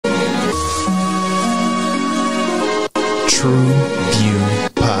TruVue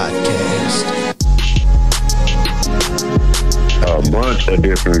Podcast. A bunch of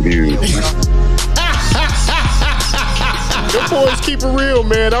different views. The boys keep it real,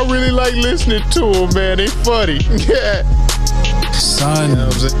 man. I really like listening to them, man. They funny. Yeah. Son. You know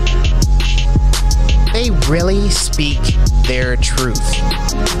what I'm saying? They really speak their truth.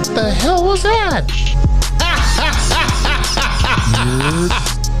 What the hell was that?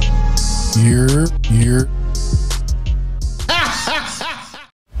 You're.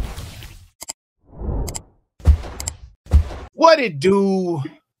 What it do?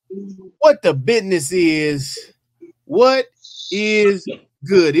 What the business is? What is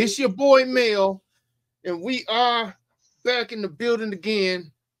good? It's your boy Mel, and we are back in the building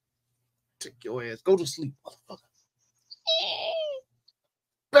again. Take your ass. Go to sleep, motherfucker.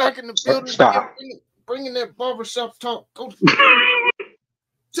 Back in the building. Stop. Bringing that barbershop talk. Go to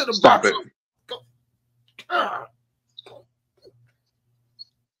the Stop it. Go.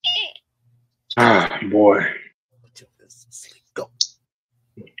 Ah, boy. Go.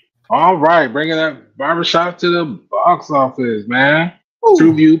 All right, bringing that barbershop to the box office, man.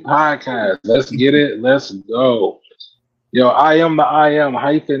 TruVue Podcast. Let's get it. Let's go. Yo, I am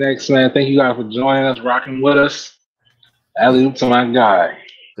 -X, man. Thank you guys for joining us, rocking with us. Alley oop to my guy.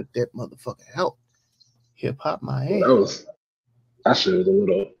 But that motherfucker help. Hip hop my ass. That shit was a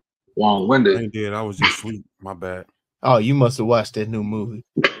little long-winded. I did. I was just asleep. My bad. Oh, you must have watched that new movie.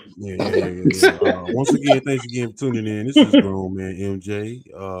 Yeah. Once again, thanks again for tuning in. This is Grown Man MJ.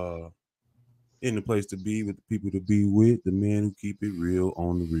 In the place to be with the people to be with, the men who keep it real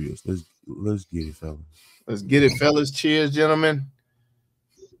on the reels. Let's get it, fellas. Let's get it, fellas. Cheers, gentlemen,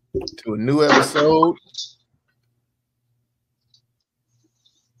 to a new episode.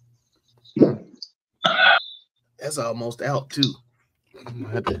 That's almost out too.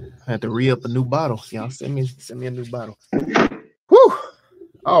 I had to re-up a new bottle. Y'all send me a new bottle. Whew.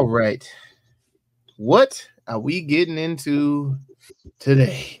 All right. What are we getting into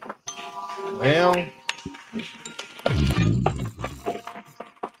today? Well,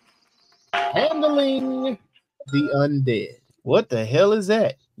 handling the undead. What the hell is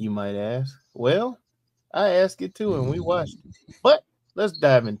that, you might ask? Well, I asked it too, and we watched it. But let's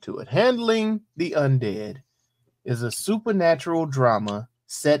dive into it. Handling the Undead is a supernatural drama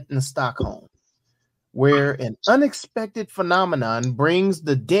set in Stockholm, where an unexpected phenomenon brings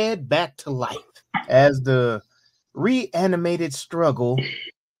the dead back to life as the reanimated struggle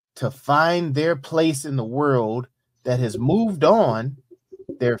to find their place in the world that has moved on.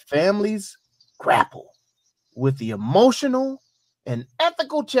 Their families grapple with the emotional and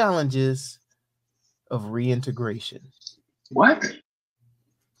ethical challenges of reintegration. What?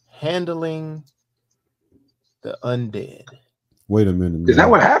 Handling the undead. Wait a minute, man. Is that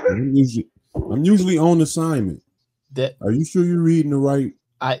what happened? I'm usually on assignment. Are you sure you're reading the right?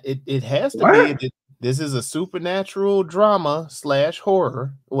 It has to be. This is a supernatural drama /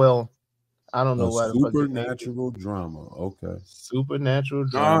 horror. Well, I don't know what supernatural drama. Okay, supernatural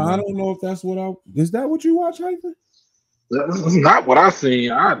drama. I don't know if that's what is that what you watch, Hyper? That's not what I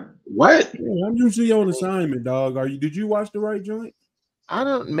seen. What? Yeah, I'm usually on assignment, dog. Did you watch the right joint? I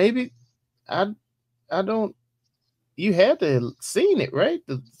don't. Maybe I don't. You had to have seen it, right?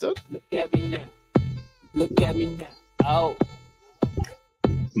 Look at me now. Look at me now. Oh,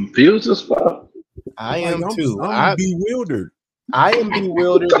 confused as fuck. I am too. I'm bewildered. I am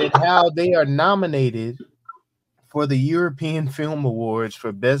bewildered at how they are nominated for the European Film Awards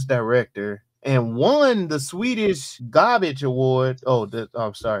for Best Director and won the Swedish Garbage Award.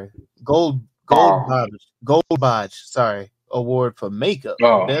 I'm sorry, Gold Badge. Sorry, award for makeup,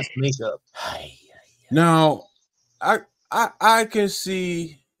 best makeup. Now, I can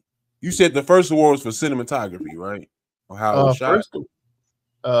see. You said the first award was for cinematography, right? Or how it was shot.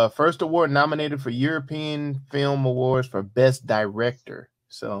 First award nominated for European Film Awards for Best Director.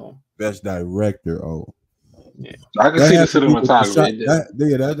 So Best Director. Oh, yeah. I can see the cinematography.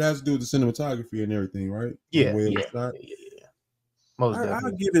 That has to do with the cinematography and everything, right? Yeah. Most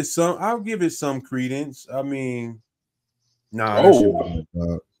definitely. I'll give it some credence. I mean, boy,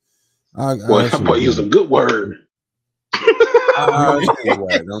 use a good word. I'm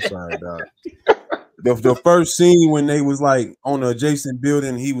sorry, dog. The first scene when they was like on the adjacent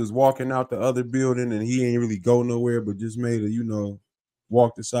building, he was walking out the other building and he ain't really go nowhere, but just made a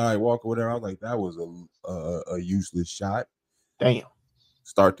walk the sidewalk or whatever. I was like, that was a useless shot. Damn.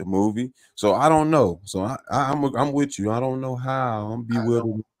 Start the movie. So I don't know. So I'm with you. I don't know how. I'm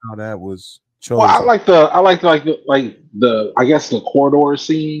bewildered how that was chosen. Well, I like the I guess the corridor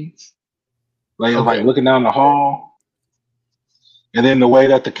scenes, like looking down the hall, and then the way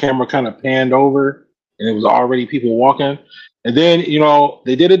that the camera kind of panned over and it was already people walking. And then, you know,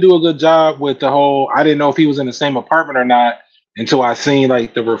 they didn't do a good job with the whole, I didn't know if he was in the same apartment or not until I seen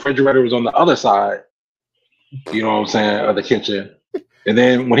like the refrigerator was on the other side, you know what I'm saying, of the kitchen. And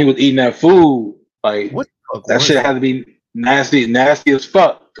then when he was eating that food, like that shit had to be nasty as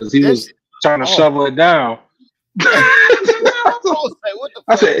fuck because he was trying to shovel it down.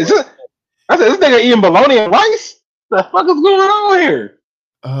 I said, this nigga eating bologna and rice? The fuck is going on here?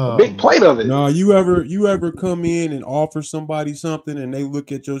 A big plate of it. No, you ever come in and offer somebody something and they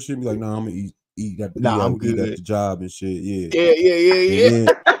look at your shit and be like, "Nah, I'm gonna eat that. I'm good at the job and shit." Yeah.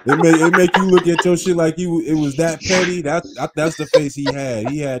 It make you look at your shit like it was that petty. That's the face he had.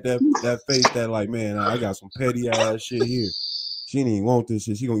 He had that face that like, man, I got some petty ass shit here. She didn't even want this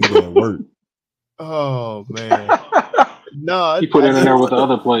shit. She gonna eat it at work. Oh man. No, he put it in there with the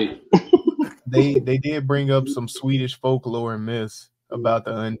other plate. They did bring up some Swedish folklore and myths about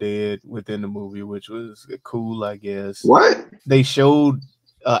the undead within the movie, which was cool, I guess. What? They showed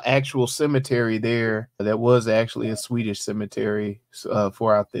an actual cemetery there that was actually a Swedish cemetery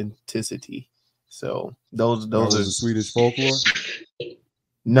for authenticity. So those are the Swedish folklore.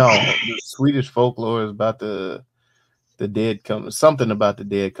 No, the Swedish folklore is about the dead something about the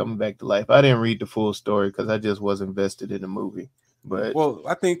dead coming back to life. I didn't read the full story because I just was invested in the movie. But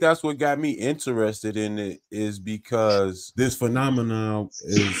I think that's what got me interested in it, is because this phenomenon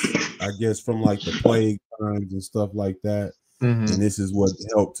is, I guess, from like the plague times and stuff like that. Mm-hmm. And this is what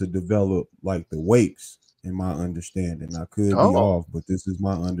helped to develop like the wakes, in my understanding. I could be off, but this is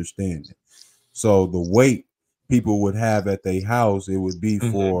my understanding. So the wake people would have at their house, it would be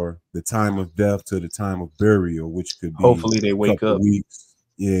for the time of death to the time of burial, which could be hopefully they wake up. Weeks.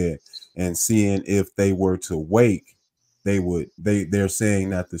 Yeah. And seeing if they were to wake, they're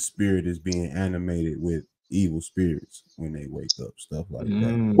saying that the spirit is being animated with evil spirits when they wake up, stuff like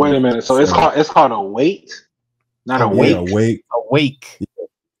that. Wait a minute. So it's called a wake, not a wake. Awake.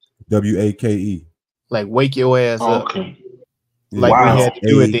 WAKE. Like wake your ass up. Like we had to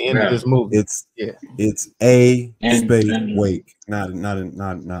do at the end of this movie. It's a space wake, not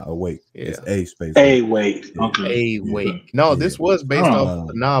awake. Yeah. It's a space wake. Okay. A wake. No, this was based off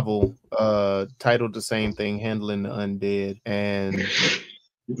a novel titled the same thing, Handling the Undead, and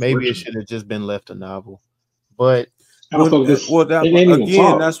maybe it should have just been left a novel. But that's what got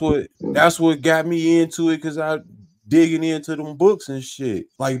me into it, because I digging into them books and shit.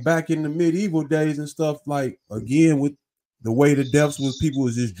 Like back in the medieval days and stuff, like again with the way the deaths was, people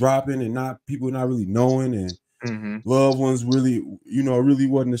was just dropping and people not really knowing, and loved ones really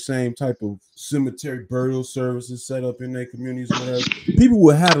wasn't the same type of cemetery burial services set up in their communities or whatever. People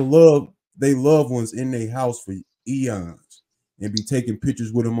would have to love their loved ones in their house for eons and be taking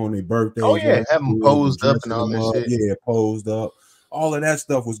pictures with them on their birthdays. Oh yeah, have them posed up and all that shit. Yeah, posed up. All of that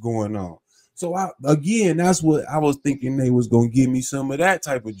stuff was going on. So that's what I was thinking, they was gonna give me some of that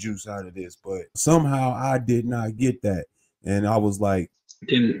type of juice out of this, but somehow I did not get that. And I was like,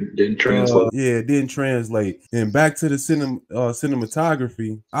 didn't translate. It didn't translate. And back to the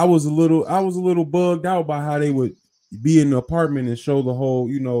cinematography, I was a little bugged out by how they would be in the apartment and show the whole,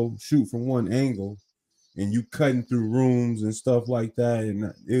 shoot from one angle, and you cutting through rooms and stuff like that.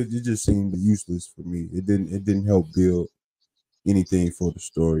 And it just seemed useless for me. It didn't help build anything for the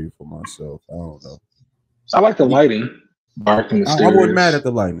story for myself. I don't know. I like the lighting. I wasn't mad at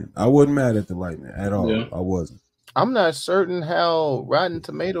the lighting. I wasn't mad at the lighting at all. Yeah. I wasn't. I'm not certain how Rotten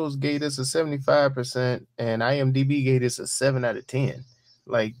Tomatoes gave this a 75% and IMDb gave this a 7 out of 10.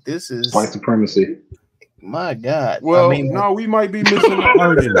 Like, this is white supremacy. My God. Well, no, we might be missing the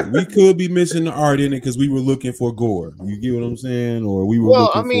art in it. We could be missing the art in it because we were looking for gore. You get what I'm saying? Or we were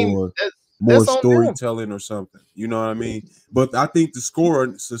looking for more storytelling or something. You know what I mean? But I think the score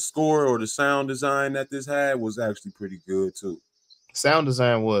or the sound design that this had was actually pretty good too. Sound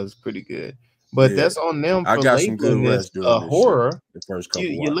design was pretty good. But that's on them for labeling this a horror. The first couple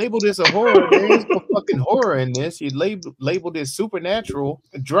you label this a horror. There is no fucking horror in this. You label this supernatural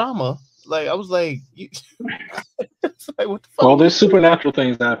drama. Like, I was like, it's like, what the fuck? Well, there's supernatural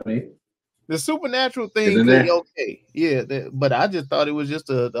things happening. The supernatural thing is okay. Yeah, but I just thought it was just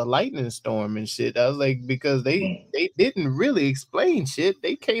a lightning storm and shit. I was like, because they didn't really explain shit.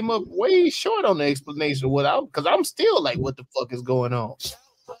 They came up way short on the explanation because I'm still like, what the fuck is going on?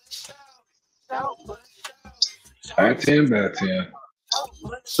 Bad 10.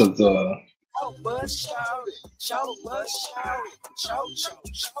 So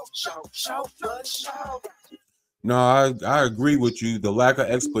no, I agree with you. The lack of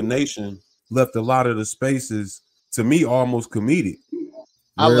explanation left a lot of the spaces, to me, almost comedic.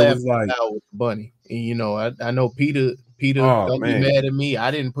 I laughed out with Bunny. And, I know Peter got me mad at me.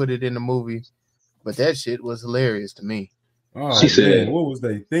 I didn't put it in the movie. But that shit was hilarious to me. Oh, she said, "What was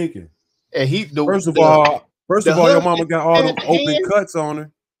they thinking?" And first of all, your mama got all them open cuts on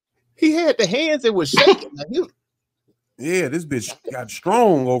her. He had the hands that was shaking. Yeah, this bitch got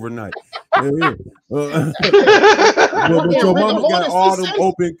strong overnight. But your mama got all them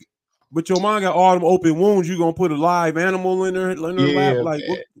open. But your mom got all them open wounds. You gonna put a live animal in her lap? Like,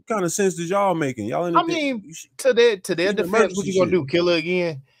 what kind of sense is y'all making? Y'all in to their defense, what you gonna do? Kill her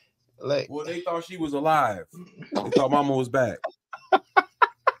again? Like, well, they thought she was alive. They thought mama was back.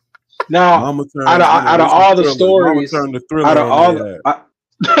 Now, out of all the stories, out of all the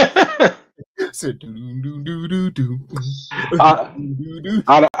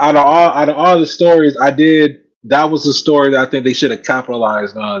stories, that was the story that I think they should have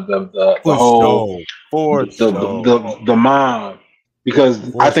capitalized on the mom,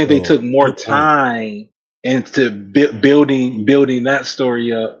 because I think they took more time into building that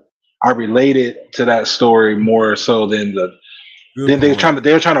story up. I related to that story more so than they're trying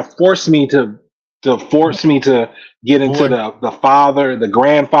to force me to get into the father, the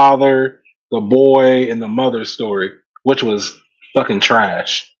grandfather, the boy, and the mother story, which was fucking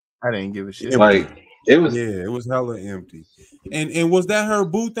trash. I didn't give a shit. Like it was hella empty. And was that her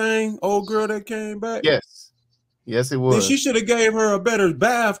boo thing, old girl that came back? Yes, it was. Then she should have gave her a better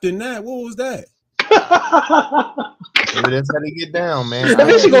bath than that. What was that? Maybe that's how they get down, man. I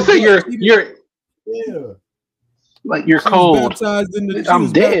think she's gonna say you're like you're cold.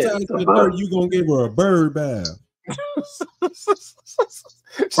 I'm dead. You gonna give her a bird bath?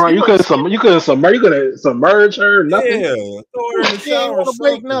 Bro, you could submerge her. Nothing. Yeah, throw her in the shower. Want to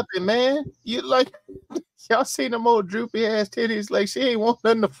break nothing, man. You like y'all seen them old droopy ass titties? Like she ain't want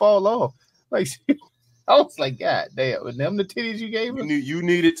nothing to fall off. Like I was like, God damn, with them the titties you gave her? You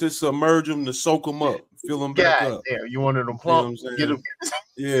needed to submerge them to soak them up, fill them back up. Damn, you wanted them plump, get them.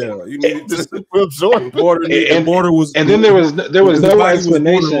 Yeah, you needed to absorb water. And then there was no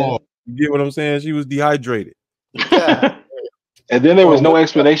explanation. You get what I'm saying? She was dehydrated. And then there was no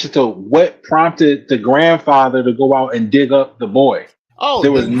explanation to what prompted the grandfather to go out and dig up the boy. Oh,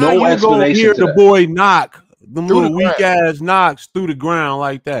 there was no explanation. Hear the boy knock them little weak ass knocks through the ground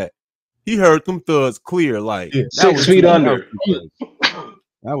like that. He heard them thuds clear, like 6 feet under.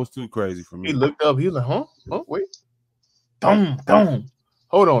 That was too crazy for me. He looked up. He was like, "Huh? Oh, wait, boom.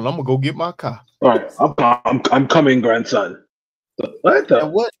 Hold on, I'm gonna go get my car." All right, I'm coming, grandson. What the?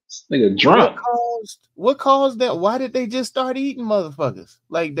 What? Nigga drunk. What caused that? Why did they just start eating motherfuckers?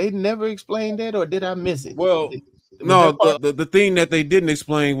 Like they never explained that, or did I miss it? Well, no. The thing that they didn't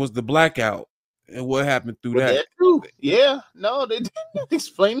explain was the blackout and what happened through that. Too. Yeah, no, they didn't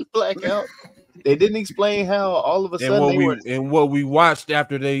explain the blackout. They didn't explain how all of a sudden what we watched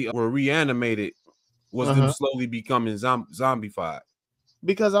after they were reanimated was them slowly becoming zombified.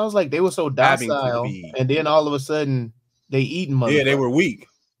 Because I was like, they were so docile, and then all of a sudden they eating motherfuckers. Yeah, they were weak.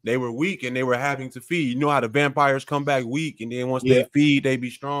 They were weak, and they were having to feed. You know how the vampires come back weak, and then once they feed, they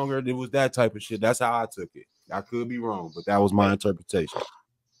be stronger. It was that type of shit. That's how I took it. I could be wrong, but that was my interpretation,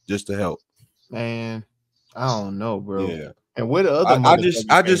 just to help. Man, I don't know, bro. Yeah. And where the other I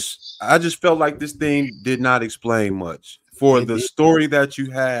just felt like this thing did not explain much for the story that you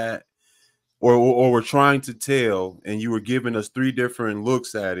had or were trying to tell, and you were giving us 3 different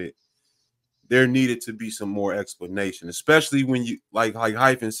looks at it. There needed to be some more explanation, especially when you like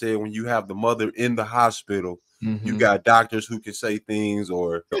Hyphen said, when you have the mother in the hospital, you got doctors who can say things,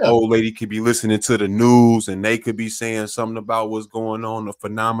 or the old lady could be listening to the news and they could be saying something about what's going on, the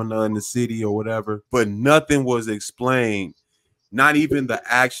phenomena in the city or whatever, but nothing was explained. Not even the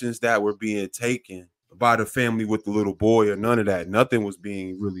actions that were being taken by the family with the little boy, or none of that. Nothing was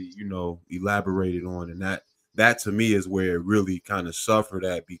being really, elaborated on. And that to me is where it really kind of suffered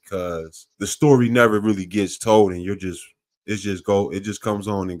at, because the story never really gets told, and it just comes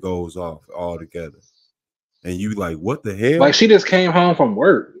on and goes off altogether. And you like, what the hell? Like she just came home from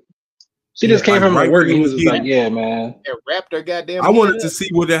work. She just came home from work. He was like, yeah, man. And wrapped her goddamn. I wanted to see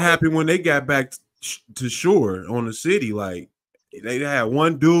what happened when they got back to shore on the city. Like they had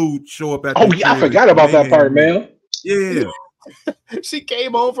one dude show up at. Oh yeah, I forgot about that part, man. Yeah. She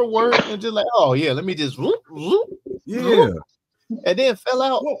came home from work and just like, oh yeah, let me just whoop. Yeah. And then fell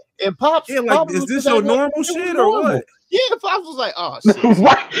out and Pops. Yeah, like, is this your normal shit or what? Yeah, Pops was like, oh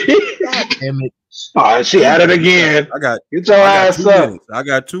shit. God damn it. Oh, she had it again. Get your ass up. I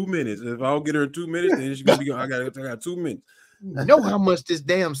got 2 minutes. If I don't get her 2 minutes, then she's gonna be going. I got 2 minutes. You know how much this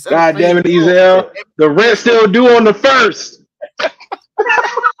damn God damn it, Ezel. The rent still due on the 1st.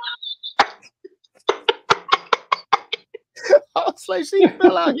 I was like, she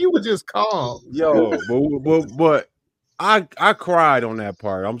fell out. He was just calm. Yo, but I cried on that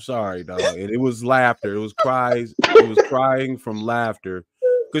part. I'm sorry, dog. And it was laughter. It was cries. It was crying from laughter.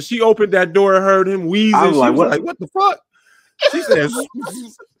 Because she opened that door and heard him wheezing. I was like, what the fuck? She said, I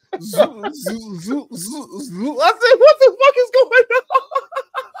said, what the fuck is going on?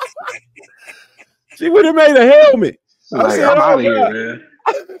 She would have made a helmet. Like, I'm out of here, man.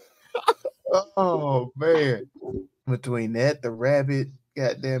 Oh man. Between that, the rabbit,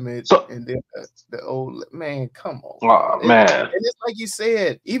 goddamn it, and then the old man, come on. Oh man. And it's like you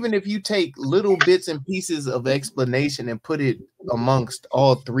said, even if you take little bits and pieces of explanation and put it amongst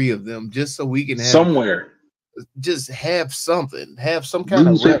all three of them, just so we can have somewhere, just have something, have some kind of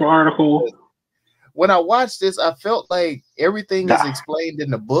newspaper article. When I watched this, I felt like everything is explained in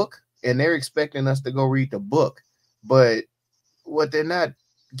the book, and they're expecting us to go read the book. But what they're not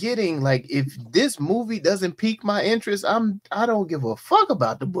getting, like, if this movie doesn't pique my interest, I don't give a fuck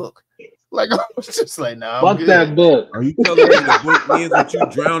about the book. Like, I was just like, nah, fuck that book. Are you telling me the book ends with you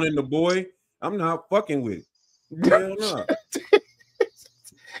drowning the boy? I'm not fucking with it. Hell no.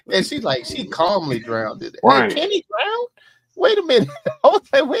 And she calmly drowned it. Right. Hey, can he drown? Wait a minute. I was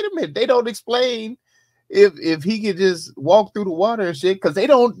like, wait a minute. They don't explain if he could just walk through the water and shit, because they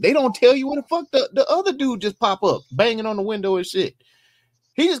don't tell you what the fuck the other dude just pop up banging on the window and shit.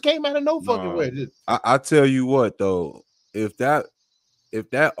 He just came out of no fucking way. I tell you what though, if that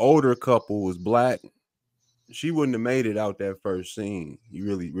older couple was black, she wouldn't have made it out that first scene. You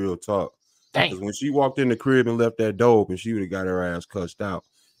really real talk. Because when she walked in the crib and left that door open, she would have got her ass cussed out.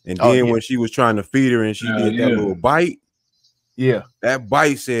 And then when she was trying to feed her and she did that little bite, that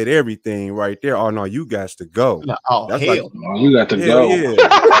bite said everything right there. Oh no, you got to go. No, that's hell. Like, no, you got to go. Yeah.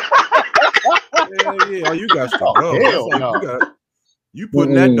 Oh, you got to go. Hell no. You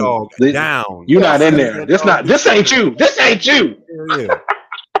putting that dog down. You're not in there. This ain't you. This ain't you. Yeah.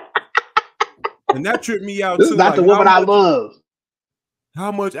 And that tripped me out too. This is not the woman I love.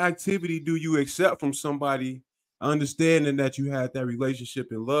 How much activity do you accept from somebody, understanding that you had that relationship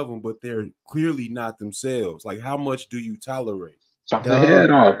and love them, but they're clearly not themselves? Like, how much do you tolerate? Chop the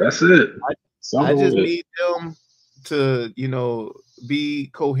head off. That's it. I just need them to, be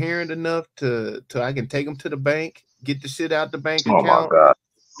coherent enough to I can take them to the bank, get the shit out the bank account. Oh my God.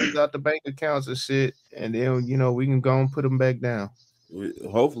 Out the bank accounts and shit, and then we can go and put them back down.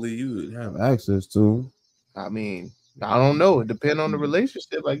 Hopefully you would have access to them. I mean, I don't know. It depends on the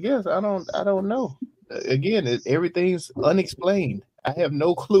relationship, I guess. I don't know. Again, everything's unexplained. I have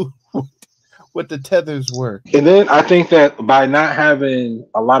no clue what the tethers were. And then I think that by not having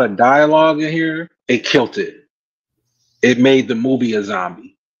a lot of dialogue in here, it killed it. It made the movie a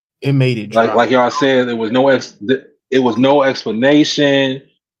zombie. It made it dry. like y'all said. There was no explanation.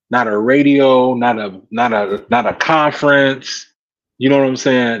 Not a radio. Not a conference. You know what I'm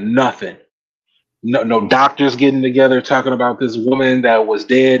saying? Nothing. No doctors getting together talking about this woman that was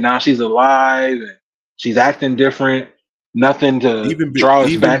dead. Now she's alive and she's acting different. Nothing to draw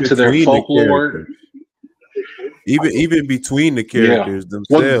us back to their folklore. Even between the characters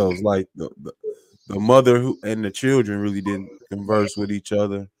themselves, like the mother and the children really didn't converse with each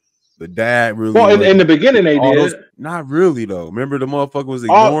other. The dad really. Well, in the beginning they did. Not really though. Remember the motherfucker was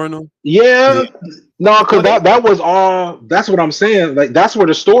ignoring them. Yeah. No, because that was all. That's what I'm saying. Like that's where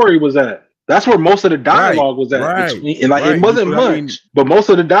the story was at. That's where most of the dialogue was at. Right. It wasn't much, but most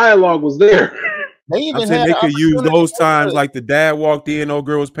of the dialogue was there. They could use those times, like the dad walked in, old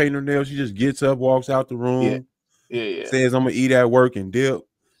girl was painting her nails. She just gets up, walks out the room, says, "I'm gonna eat at work and dip."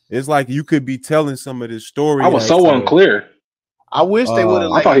 It's like you could be telling some of this story. I was so unclear. I wish they would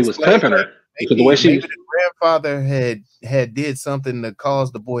have. I thought he was pimping her. Maybe the grandfather had did something to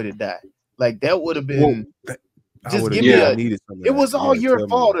cause the boy to die. Like that would have been. Just give me it was all your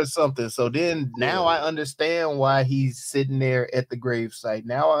fault or something. So then now I understand why he's sitting there at the gravesite.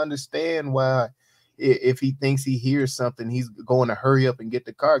 Now I understand why if he thinks he hears something, he's going to hurry up and get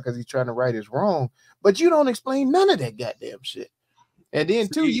the car because he's trying to right his wrong. But you don't explain none of that goddamn shit. And then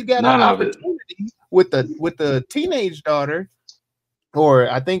too, you got an opportunity with the teenage daughter, or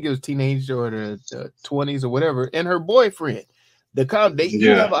I think it was teenage or the 20s or whatever, and her boyfriend. You have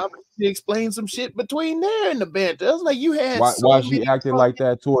an opportunity to explain some shit between there and the banter. I was like, you had why she acted like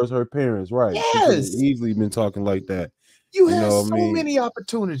that towards her parents, right? Yes. She could have easily been talking like that. You had many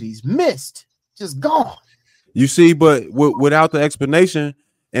opportunities missed, just gone. You see, but without the explanation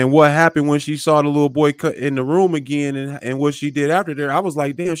and what happened when she saw the little boy cut in the room again and what she did after there, I was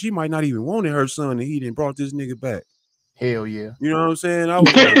like, damn, she might not even wanted her son and he didn't brought this nigga back. Hell yeah. You know what I'm saying? I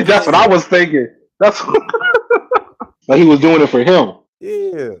was like, that's what I was thinking. That's like he was doing it for him.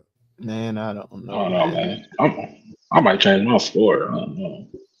 Yeah. Man, I don't know. I don't know, man. I might change my score. I don't know.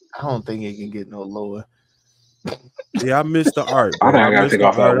 I don't think it can get no lower. Yeah, I missed the art. I think I gotta take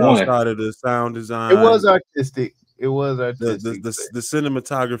off that one. Outside of the sound design. It was artistic. It was artistic. The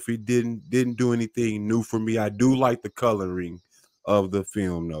cinematography didn't do anything new for me. I do like the coloring of the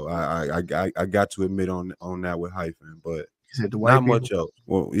film, though. I got to admit on that with hyphen, but not much else.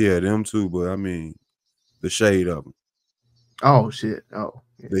 Well, yeah, them too, but I mean the shade of them. Oh shit! Oh,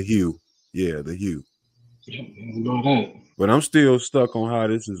 yeah. The hue, yeah, the hue. About that. But I'm still stuck on how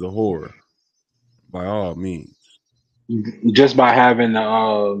this is a horror, by all means. Just by having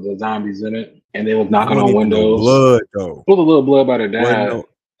the zombies in it, and they was knocking on windows. Blood though. There was a little blood by their dad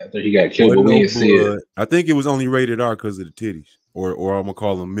after he got killed, but we didn't see it. I think it was only rated R because of the titties, or I'm gonna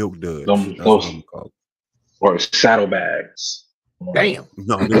call them milk duds. That's what I'm gonna call them. Or saddlebags. Damn.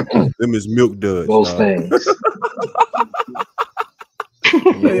 No, them is milk duds. Those things.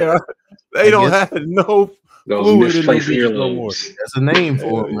 Yeah, they don't have no those misplaced earlobes. That's a name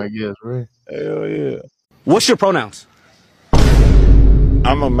for them, I guess, right? Hell yeah. What's your pronouns?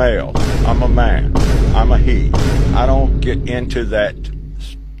 I'm a male. I'm a man. I'm a he. I don't get into that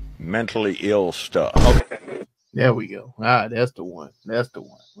mentally ill stuff. Okay. There we go. Ah, that's the one. That's the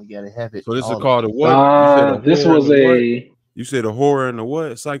one. We gotta have it. So this is called a what? This was a. You said a horror and a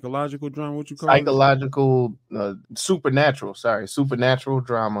what? Psychological drama? What you call psychological, supernatural. Sorry, supernatural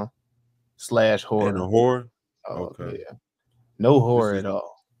drama / horror. And a horror. Oh, okay. Yeah. No horror at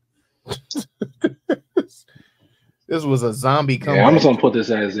all. This was a zombie comeback. Yeah, I'm just gonna put this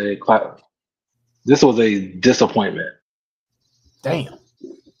as a. This was a disappointment. Damn.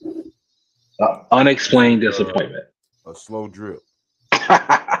 Unexplained disappointment. A slow drip.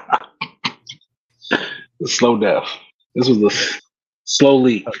 A slow death. This was a slow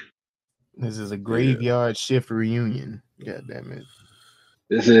leak. This is a graveyard shift reunion. God damn it.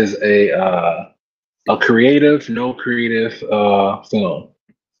 This is a creative, no creative film.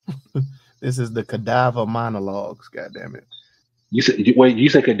 This is the cadaver monologues. God damn it. You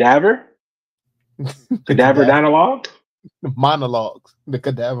said cadaver? Cadaver dialogue? Monologues. The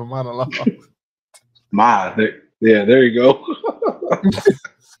cadaver monologues. There you go.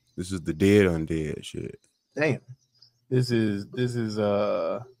 This is the dead undead shit. Damn. This is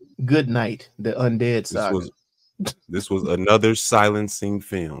Good Night, the Undead saga. This was another silencing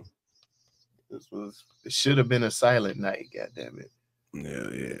film. It should have been a silent night, god damn it.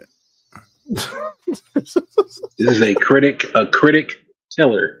 Yeah. This is a critic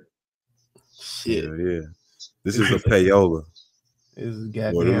killer. Shit. Yeah. This is a payola. This is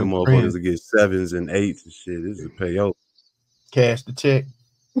goddamn. Well, them motherfuckers that get 7s and 8s and shit. This is a payola. Cash the check.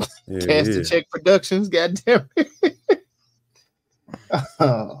 Yeah, Cash the check productions, goddamn it.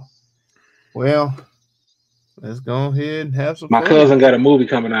 Well, let's go ahead and have some fun. My cousin got a movie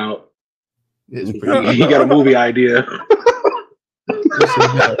coming out. He got a movie idea.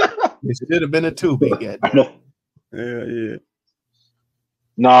 It should have been a Tubi. Yeah.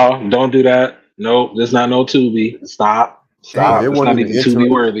 No, don't do that. Nope, there's not no Tubi. Stop. It wasn't even Tubi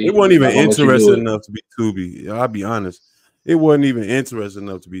worthy. It wasn't even interesting enough to be Tubi. I'll be honest. It wasn't even interesting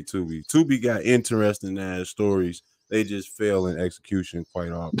enough to be Tubi. Tubi got interesting ass stories. They just fail in execution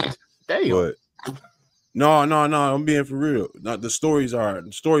quite often. Damn. But no, I'm being for real. The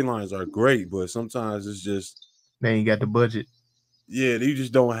storylines are great, but sometimes it's just they ain't got the budget. Yeah, you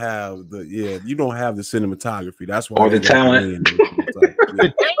just don't have you don't have the cinematography. That's why or the talent.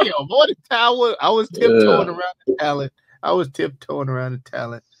 Damn, boy, the talent. I was tiptoeing around the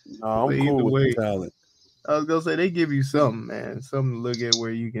talent. No, I'm cool with the talent. I was gonna say they give you something, man. Something to look at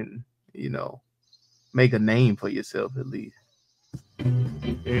where you can, make a name for yourself at least.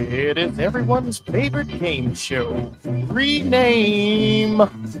 It is everyone's favorite game show. Rename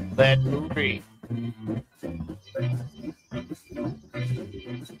that movie.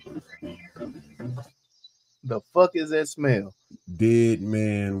 The fuck is that smell? Dead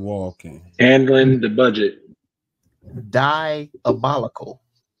man walking. Handling the budget. Diabolical.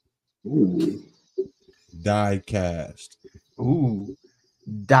 Ooh. Die cast. Ooh.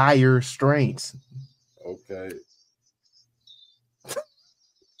 Dire Straits. Okay.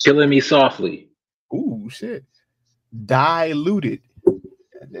 Killing Me Softly. Ooh, shit. Diluted. God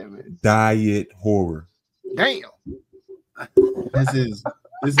damn it. Diet horror. Damn. This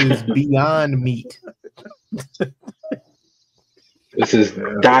is Beyond Meat. This is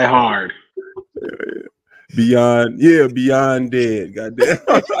Die Hard. Beyond Dead. Goddamn.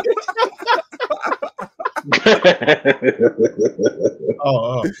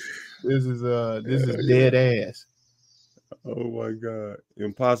 Oh. This is Dead Ass. Oh my god.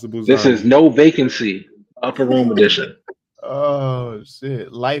 Impossible. This is No Vacancy. Upper Room Edition. Oh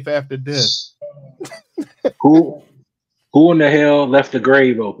shit. Life After Death. Who in the hell left the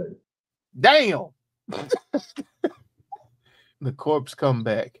grave open? Damn. The corpse come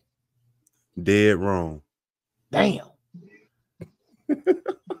back. Dead wrong. Damn.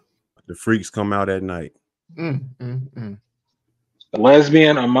 The freaks come out at night. A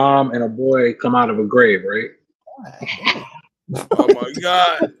lesbian, a mom, and a boy come out of a grave, right? Oh my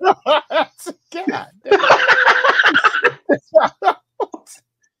God.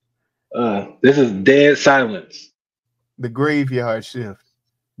 God. This is dead silence. The graveyard shift.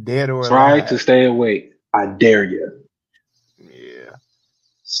 Dead or Try alive. to stay awake. I dare you. Yeah.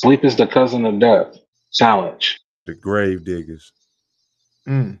 Sleep is the cousin of death. Challenge. The grave diggers.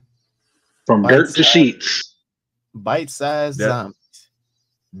 From Bite dirt to size. sheets. Bite-sized That- zombies.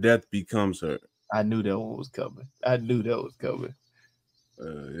 Death becomes her. I knew that one was coming. Yeah.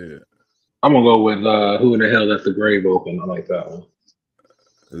 I'm gonna go with who in the hell left the grave open. I like that one.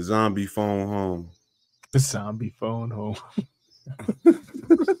 The zombie phone home. The zombie phone home.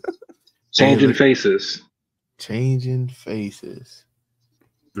 Changing faces. Changing faces.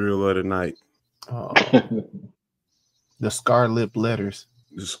 Thrill of the night. Oh. The scar lip letters.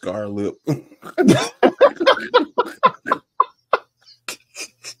 The scar lip.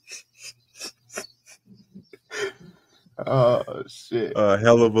 Oh shit. A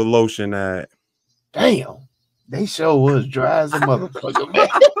hell of a lotion ad. Damn. They show was dry as a motherfucker, man.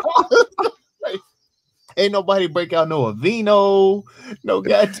 Ain't nobody break out no Aveeno, no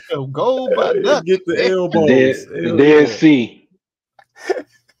goddamn gold by nothing. Get the elbows. The Dead Sea.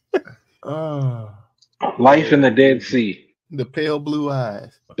 Oh, Life in the Dead Sea. the pale blue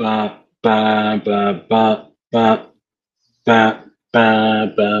eyes. Ba, ba, ba, ba, ba, ba,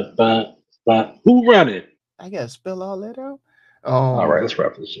 ba, ba, ba, ba. Who running? I gotta spell all that out. Oh, All right, let's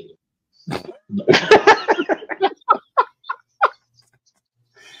wrap this shit.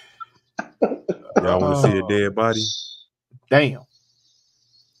 Y'all want to see a dead body? Damn.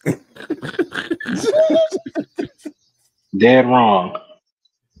 Dead wrong.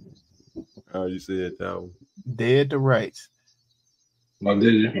 Oh, you said that one. Dead to rights. No,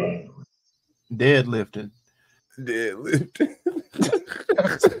 did you? Deadlifting. Deadlift.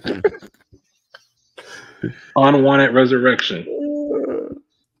 Unwanted resurrection.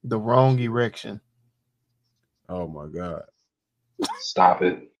 The wrong erection. Oh my God. Stop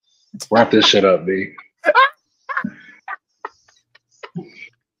it. Wrap this shit up, B.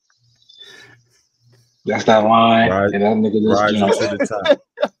 That's that line. Right. And that nigga Rise just to jumped. the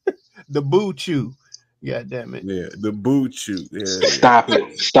top. The boo chew. God damn it. Yeah, the boot shoot. Yeah, Stop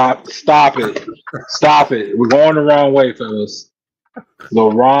it. Stop it. Stop it. We're going the wrong way, fellas. The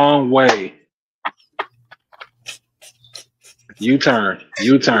wrong way. U-turn.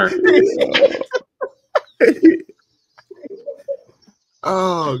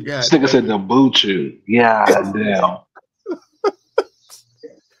 Oh god. This nigga said the boo-chew. Yeah, damn. All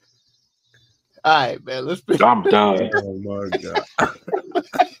right, man. Let's pick. I'm done. Oh my God.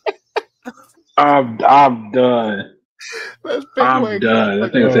 I'm done. Let's pick I'm one. done. I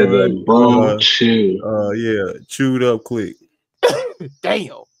think I said the boo-chew. Yeah, chewed up quick.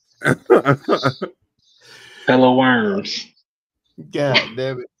 Damn. Hello, worms. God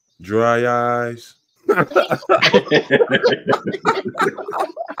damn it. Dry eyes. That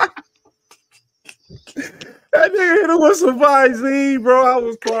nigga hit him with some Visine, bro. I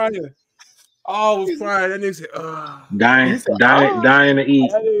was crying. That nigga said, Dying to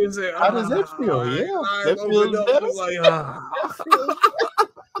eat. That nigga said, How does that feel? Yeah, that feels better.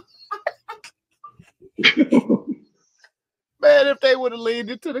 Man, if they would have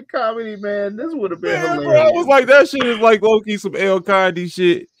leaned into the comedy, man, this would have been hilarious. bro, I was like, that shit is like low-key some El Condi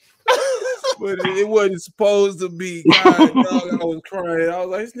shit. But it wasn't supposed to be. God, dog, I was crying. I was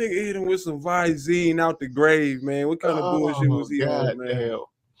like, this nigga hit him with some Visine out the grave, man. What kind of bullshit was he on, man? Damn.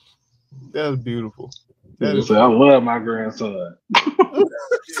 That was beautiful. I love my grandson.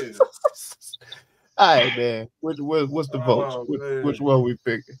 All right, man. What's the votes? Which one we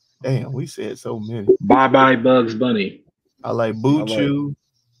picking? Damn, we said so many. Bye Bugs Bunny. I like Boo Chew.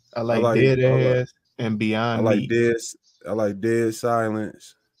 I like Dead Ass and Beyond I like Meat. this. I like Dead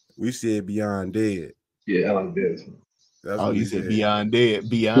Silence. We said Beyond Dead. Yeah, I like this. That's Oh, what you we said said. Beyond Dead. Who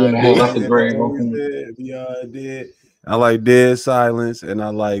Beyond the hell Dead. left the grave That's what open? we said, Beyond Dead. I like Dead Silence, and I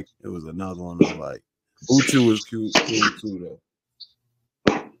like, it was another one I like. Uchu was cool too,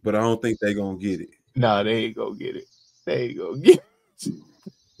 though. But I don't think they gonna get it. Nah, they ain't gonna get it. They ain't gonna get it.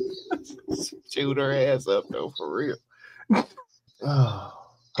 Chewed her ass up, though, for real. Oh,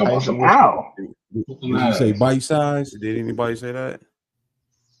 Come on, some ow. Did you say bite size? Did anybody say that?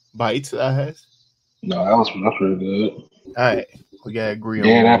 Bite size. No, that's pretty good. All right, we gotta agree on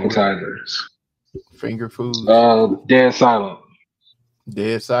Dead one. appetizers. Finger food. Dead silent.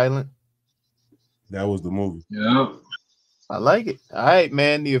 Dead silent. That was the movie. Yeah. I like it. All right,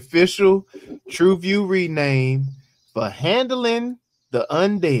 man. The official TruVue rename for handling the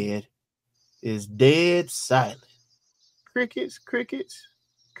undead is Dead Silent. Crickets, crickets,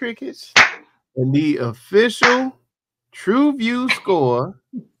 crickets. And the official TruVue score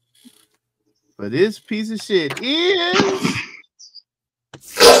for this piece of shit is...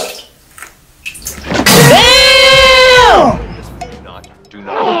 Damn! Do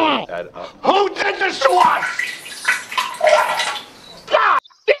not add up. Who did this to us?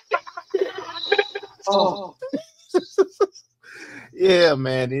 Oh. Yeah,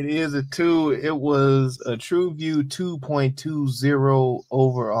 man, it is a 2. It was a TruVue 2.20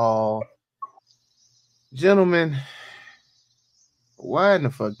 overall. Gentlemen, why in the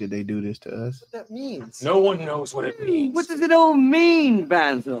fuck did they do this to us? What that means? No one knows what it means. What does it all mean,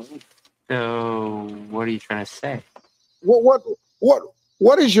 Basil? So, what are you trying to say?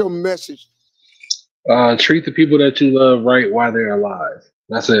 What is your message? Treat the people that you love right while they're alive.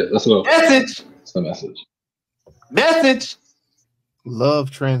 That's it. Let's go. Message. That's the message. Message. Love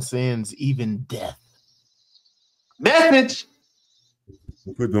transcends even death. Message.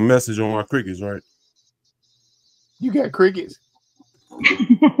 Put the message on our crickets, right? You got crickets.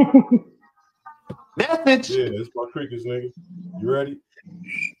 Message. Yeah, it's my crickets, nigga. You ready?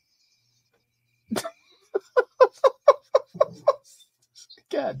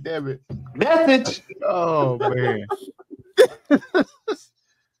 God damn it. Message. Oh, man.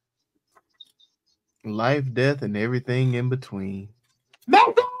 Life, death, and everything in between.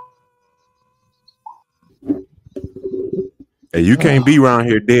 Message. Hey, you can't be around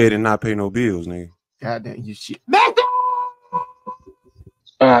here dead and not pay no bills, nigga. God damn, you shit. Message.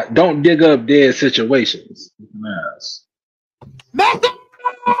 Don't dig up dead situations. Nice. Message.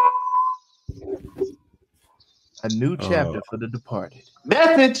 A new chapter for The Departed.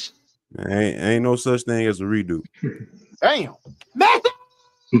 Message. Man, ain't no such thing as a redo. Damn. Message.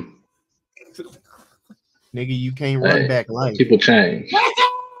 Nigga, you can't run back life. People change.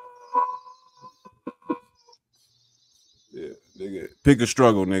 Yeah, nigga. Pick a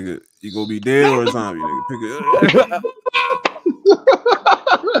struggle, nigga. You gonna be dead or a zombie, nigga. Pick a.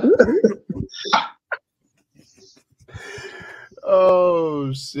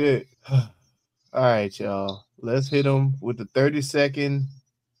 Oh, shit. All right, y'all. Let's hit them with the 30-second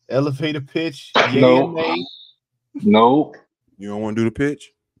elevator pitch. Yay and nay. Nope. You don't want to do the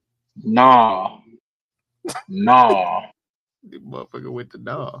pitch? Nah. The motherfucker with the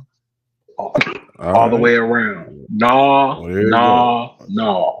nah. All the way around. No. All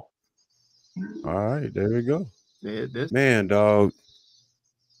right, there we go. Yeah, Man, dog.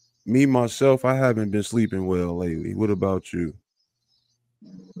 Me, myself, I haven't been sleeping well lately. What about you?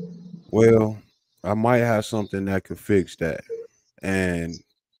 Well, I might have something that could fix that. And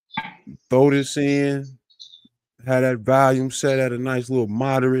throw this in, have that volume set at a nice little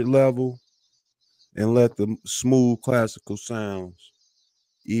moderate level, and let the smooth classical sounds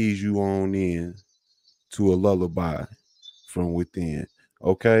ease you on in to a lullaby from within.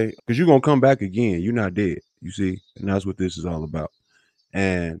 Okay? Because you're going to come back again. You're not dead, you see? And that's what this is all about.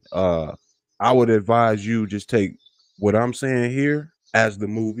 And I would advise you just take what I'm saying here as the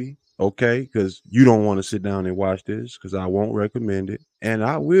movie, okay? Because you don't want to sit down and watch this, because I won't recommend it. And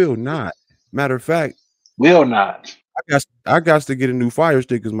I will not. Matter of fact, will not. I got to get a new Fire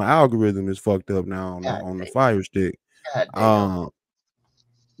Stick because my algorithm is fucked up now on the Fire Stick. I'm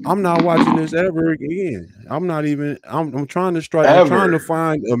not watching this ever again. I'm not even. I'm trying to strike. I'm trying to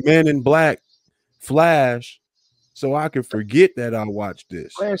find a Man in Black Flash so I can forget that I watched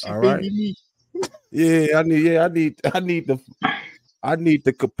this. Flashy, all right. baby. Yeah, I need the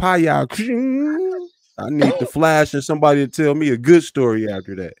kapaya. I need the Flash and somebody to tell me a good story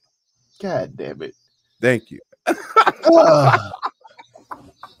after that. God damn it. Thank you.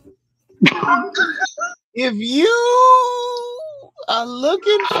 If you are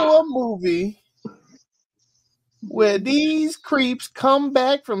looking for a movie where these creeps come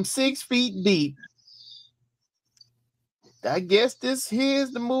back from 6 feet deep, I guess this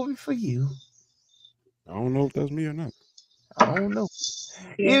here's the movie for you. I don't know if that's me or not. I don't know.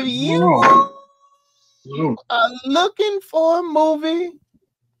 If you are looking for a movie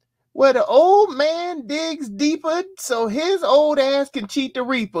where the old man digs deeper so his old ass can cheat the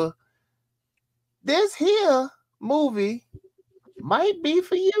Reaper, this here movie might be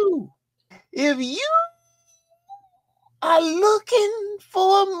for you. If you are looking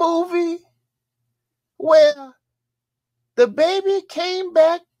for a movie where the baby came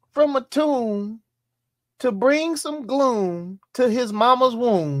back from a tomb to bring some gloom to his mama's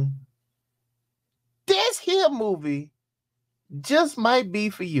womb, this here movie just might be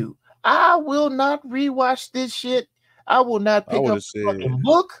for you. I will not rewatch this shit. I will not pick up a fucking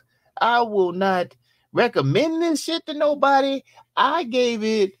book. I will not recommend this shit to nobody. I gave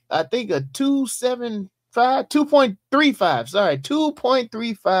it, I think, a 2.35. Sorry,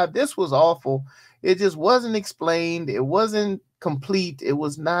 2.35. This was awful. It just wasn't explained. It wasn't complete. It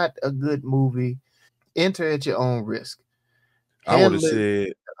was not a good movie. Enter at your own risk. I would have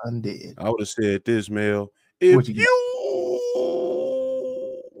said Undead. I would have said this, Mel. If you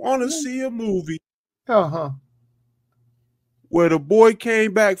want to see a movie where the boy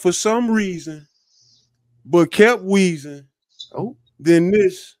came back for some reason but kept wheezing, then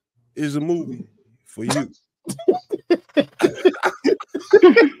this is a movie for you.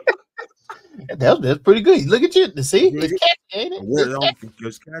 That's pretty good. Look at you. See, it's catchy, ain't it?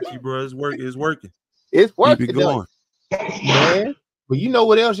 It's catchy, bro. It's working. It's working. Keep it going, man. But you know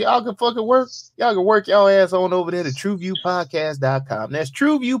what else y'all can fucking work? Y'all can work y'all ass on over there to TruVuePodcast.com. That's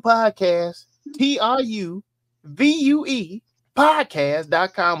TruVue Podcast, TruVue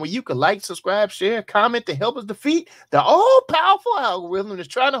Podcast.com, where you can like, subscribe, share, comment to help us defeat the all-powerful algorithm that's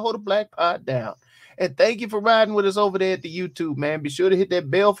trying to hold the Black Pod down. And thank you for riding with us over there at the YouTube, man. Be sure to hit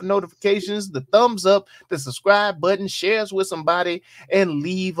that bell for notifications, the thumbs up, the subscribe button, share us with somebody, and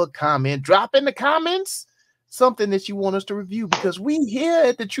leave a comment. Drop in the comments something that you want us to review, because we here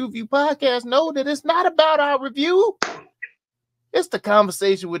at the TruVue Podcast know that it's not about our review. It's the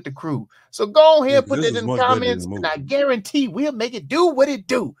conversation with the crew. So go ahead, put it in the comments, and I guarantee we'll make it do what it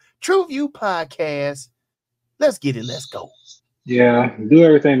do. TruVue Podcast. Let's get it. Let's go. Yeah, do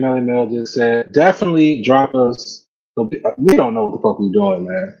everything Melly Mel just said. Definitely drop us. We don't know what the fuck we're doing,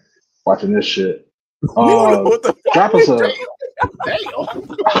 man. Watching this shit. Drop us a.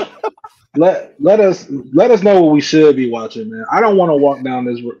 Let us know what we should be watching, man. I don't want to walk down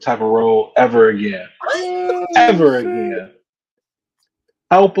this type of road ever again. Ever again.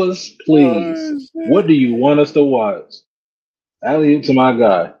 Help us, please. What do you want us to watch? Alley-oop to my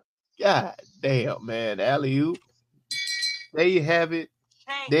guy. God damn, man. Alley-oop. There you have it.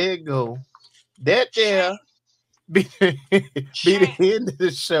 There you go. That there be the end of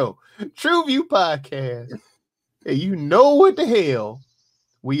the show. TruVue Podcast. And you know what the hell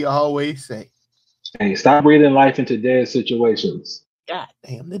we always say. Hey, stop breathing life into dead situations. God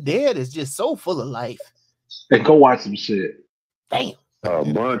damn, the dead is just so full of life. Hey, go watch some shit. Damn. A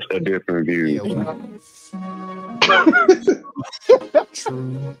bunch of different views.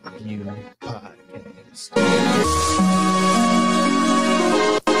 TruVue Podcast.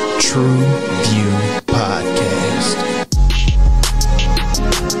 TruVue Podcast.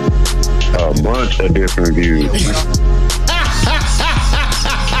 A bunch of different views.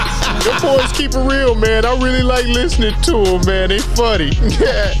 Your boys keep it real, man. I really like listening to them, man. They funny.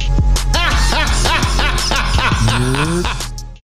 Yeah.